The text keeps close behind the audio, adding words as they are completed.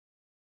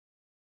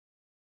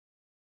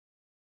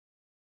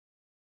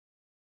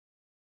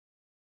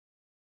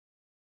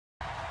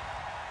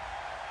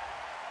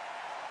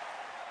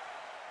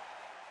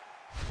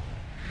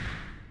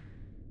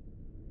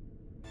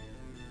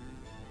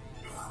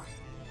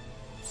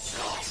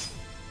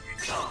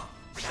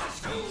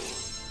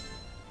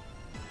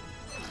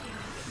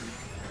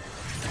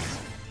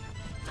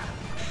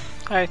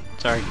Hi,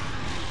 sorry.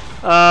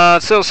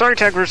 So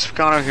SorryTag versus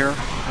Picano here.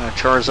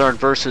 Charizard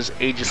versus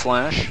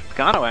Aegislash.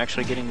 Picano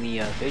actually getting the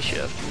face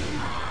shift.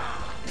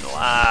 A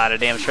lot of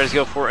damage. Tries to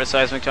go for a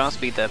seismic toss,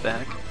 beat that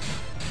back.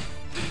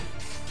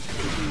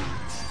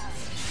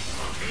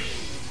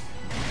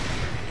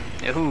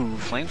 Ooh,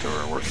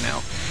 flamethrower working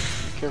out.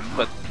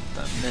 Careful about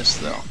the miss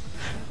though.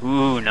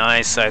 Ooh,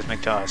 nice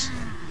seismic toss.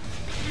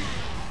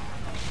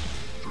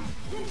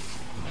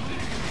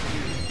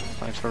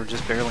 Flamethrower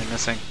just barely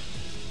missing.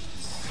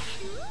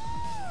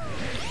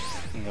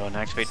 You can go and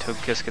activate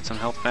Togekiss, get some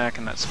health back,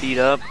 and that speed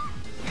up.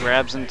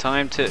 Grabs in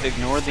time to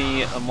ignore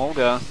the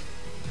Emolga.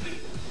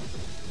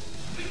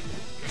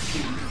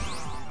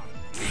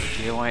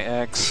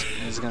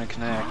 JYX is going to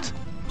connect.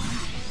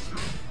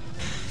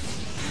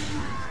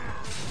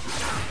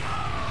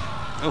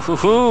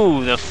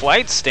 Ooh, the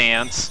flight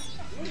stance,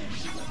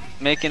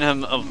 making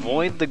him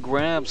avoid the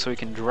grab so he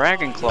can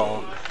Dragon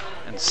Claw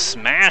and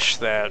smash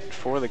that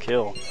for the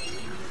kill.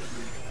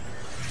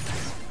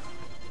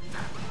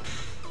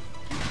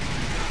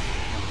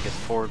 Get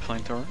forward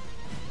flamethrower.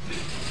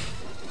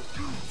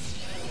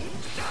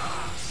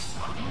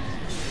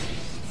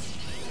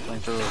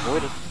 Flamethrower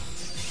avoided.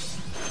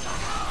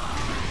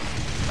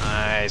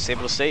 Nice,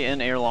 able to stay in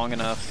air long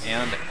enough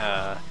and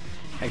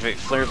activate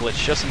Flare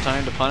Blitz just in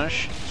time to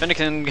punish.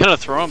 Finnegan gonna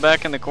throw him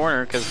back in the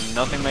corner because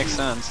nothing makes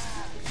sense.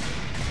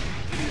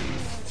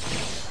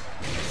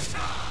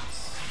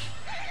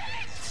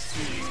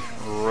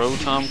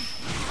 Rotom.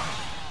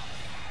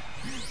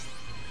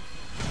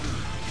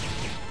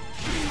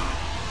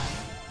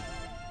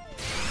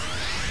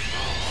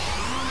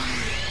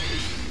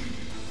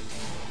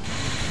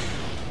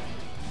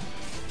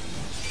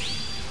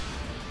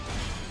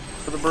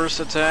 For the burst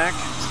attack,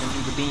 it's gonna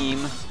do the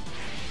beam.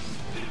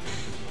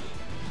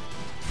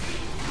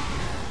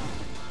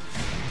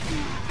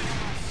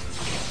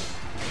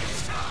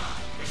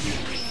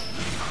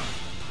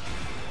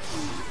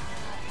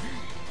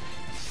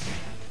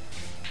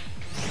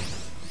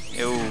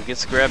 Yo,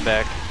 gets the grab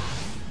back.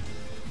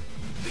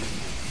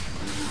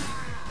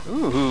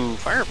 Ooh,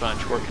 Fire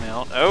Punch working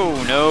out.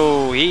 Oh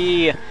no,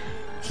 he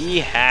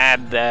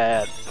had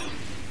that.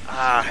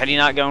 Had he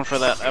not gone for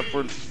that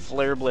upward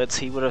Flare Blitz,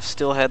 he would have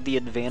still had the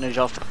advantage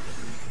off.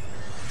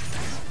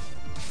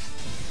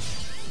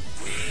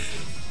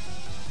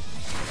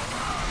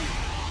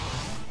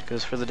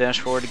 Goes for the dash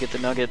forward to get the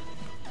nugget.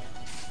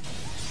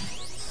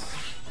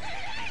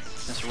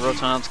 This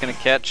Rotom's gonna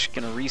catch,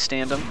 gonna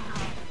restand him.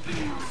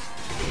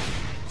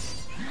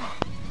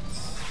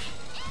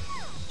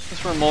 This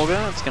for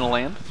Emolga, it's gonna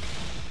land.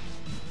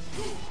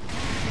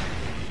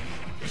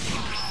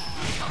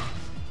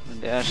 The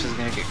dash is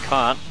gonna get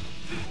caught.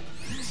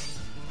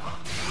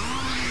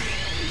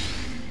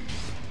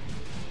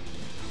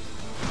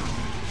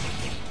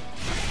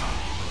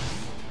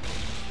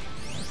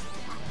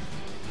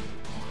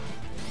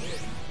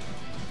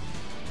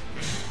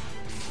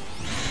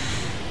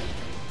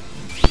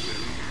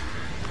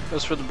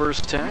 Goes for the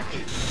burst attack.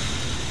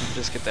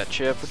 Just get that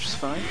chip, which is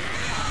fine.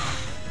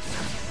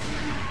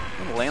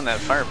 Gonna land that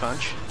Fire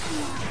Punch.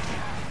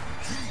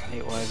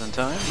 8 wise on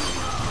time.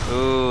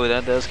 Ooh,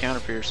 that does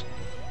counter pierce.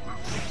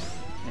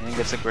 And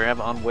gets a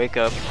grab on Wake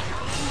Up.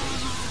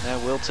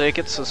 That will take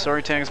it, so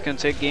SorryTag's gonna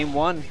take game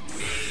 1.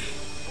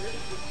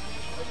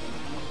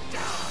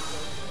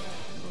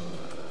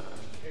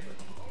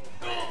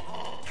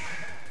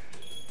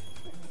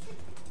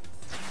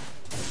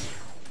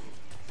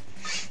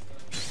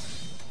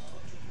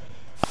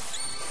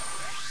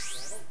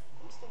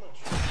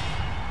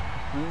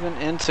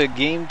 Moving into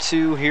game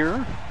 2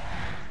 here.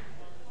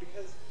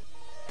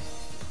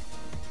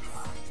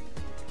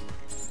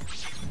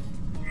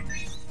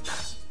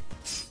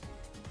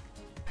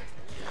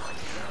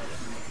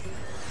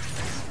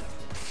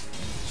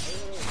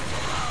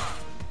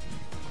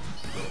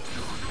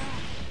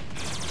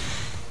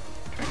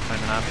 Trying to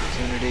find an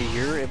opportunity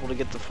here, able to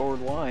get the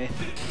forward Y.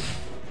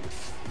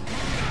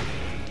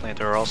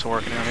 Flamethrower also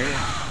working out here.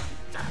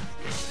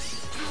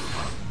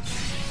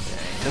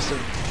 Just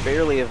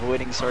barely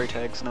avoiding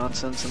SorryTag's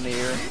nonsense in the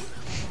air.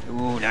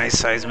 Ooh, nice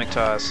seismic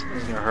toss.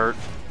 This is gonna hurt.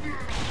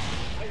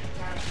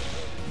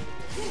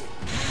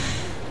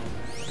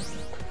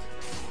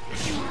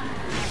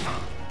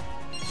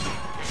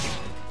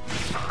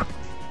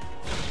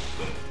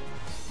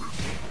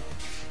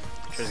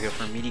 Tries to go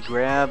for a meaty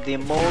grab. The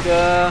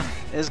Emolga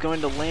is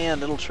going to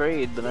land. It'll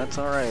trade, but that's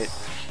alright.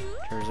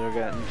 Charizard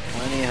got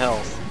plenty of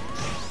health.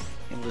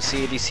 Able to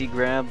see ADC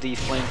grab the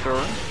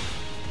flamethrower.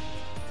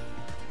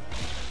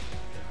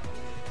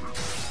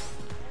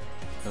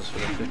 Goes for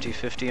the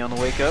 50-50 on the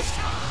Wake Up.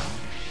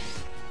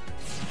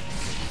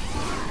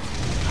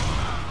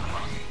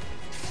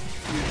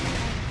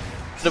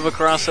 Bit of a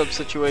cross-up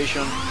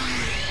situation.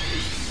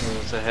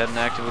 Goes ahead and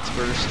activates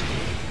burst.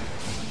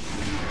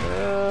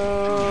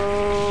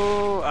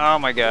 Oh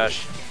my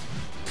gosh.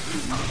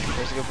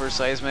 Tries to go for a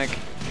seismic.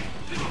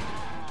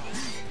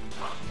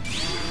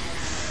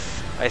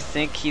 I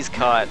think he's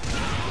caught.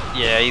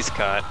 Yeah, he's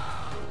caught.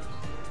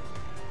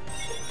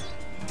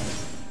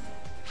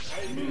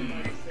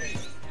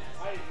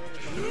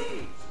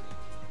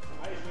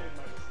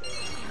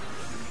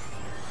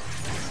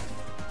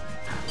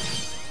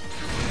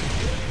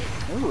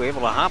 Ooh,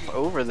 able to hop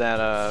over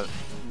that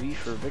V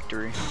for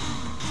victory.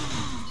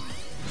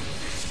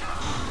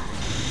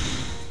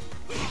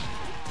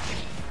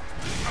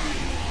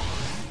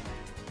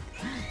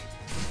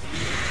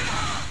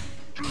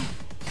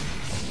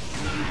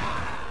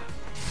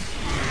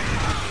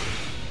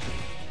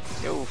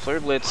 Yo, Flare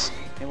Blitz,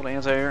 able to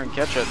anti-air and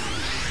catch it.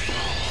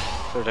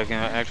 SorryTag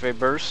gonna activate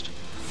burst.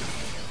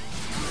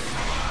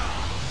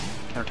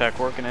 Counterattack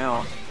working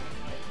out.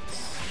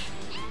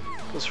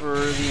 Goes for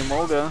the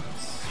Emolga.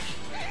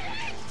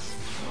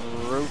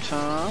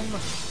 Rotom.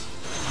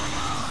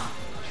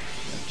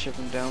 Chip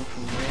him down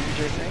from range,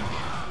 I think.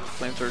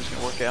 Flamethrower's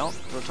gonna work out.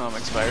 Rotom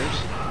expires.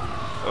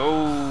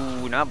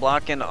 Oh, not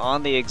blocking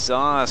on the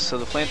exhaust. So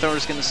the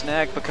Flamethrower's gonna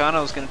snag.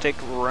 Picano's gonna take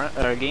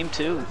game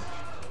 2.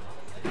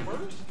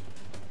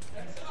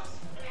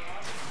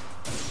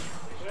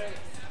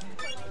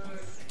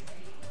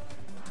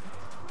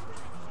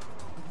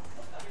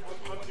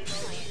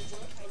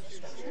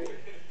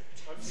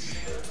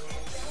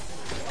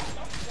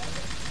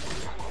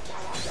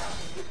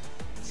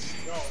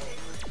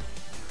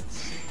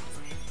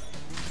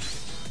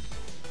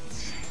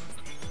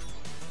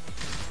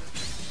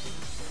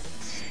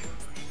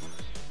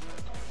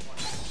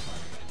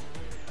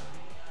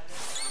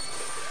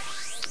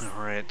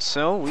 Alright,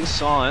 so we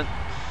saw it.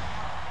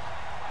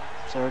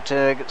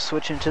 SorryTag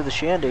switching to the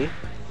Shandy.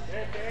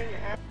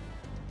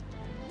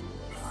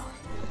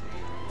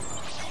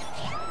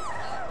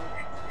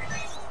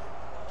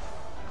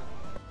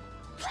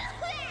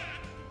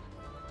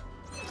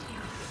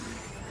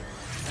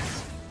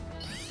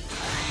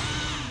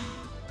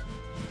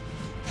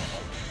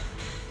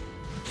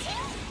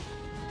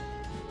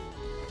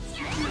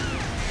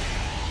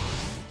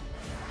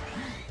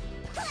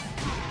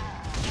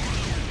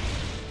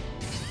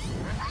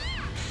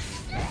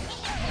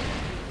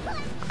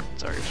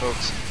 Sorry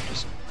folks,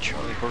 just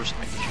Charlie horsed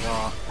my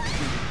jaw.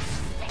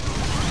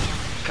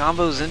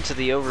 Combos into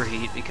the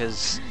overheat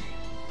because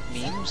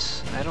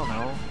memes? I don't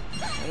know.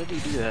 How did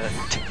he do that?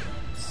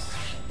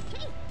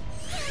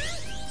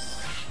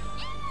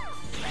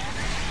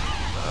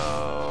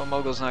 Oh,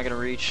 Mogo's not gonna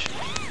reach.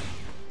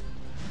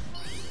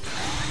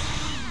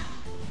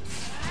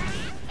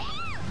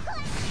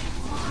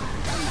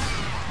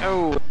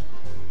 Oh!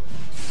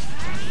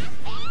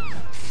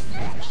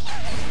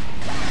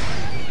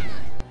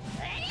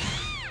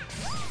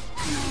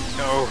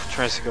 Oh,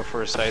 tries to go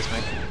for a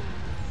seismic.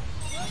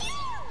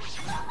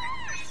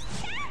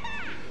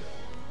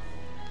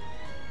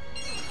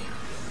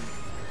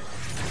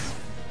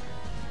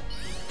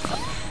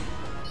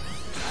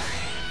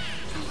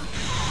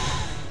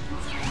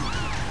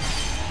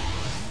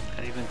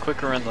 And even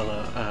quicker on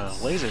the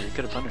laser, he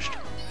could have punished.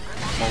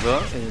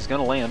 Molga is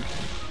gonna land.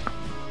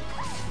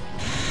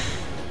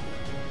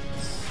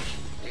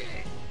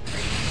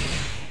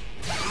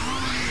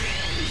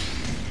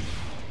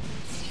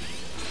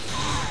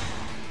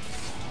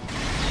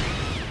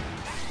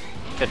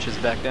 Catches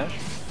backdash.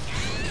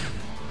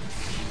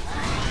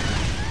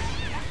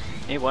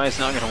 AY is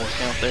not going to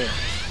work out there.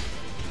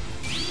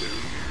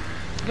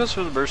 Goes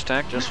for the burst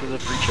attack just for the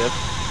free chip.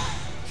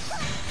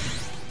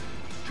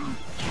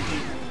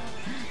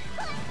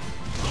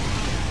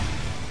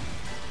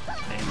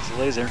 Aims the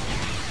laser.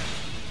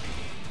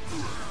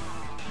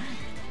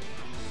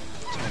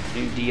 So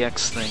new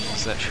DX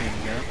things that Shane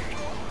got.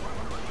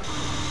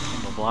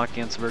 And we'll block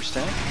against the burst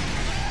attack.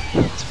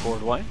 It's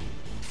forward wide.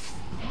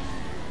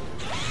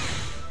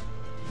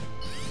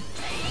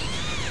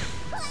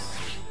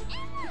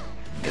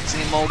 Gets the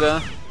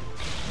Emolga.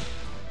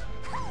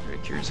 Very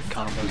curious if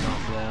combos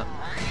off of that.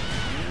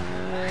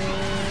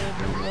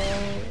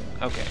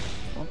 Okay,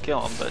 won't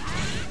kill him, but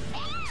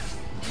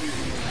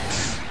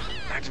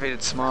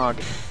activated Smog.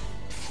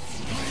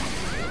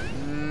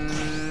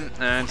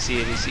 And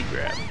CADC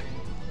grab.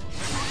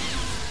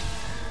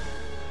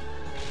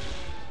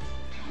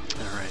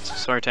 Alright, so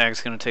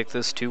SorryTag's gonna take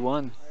this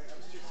 2-1.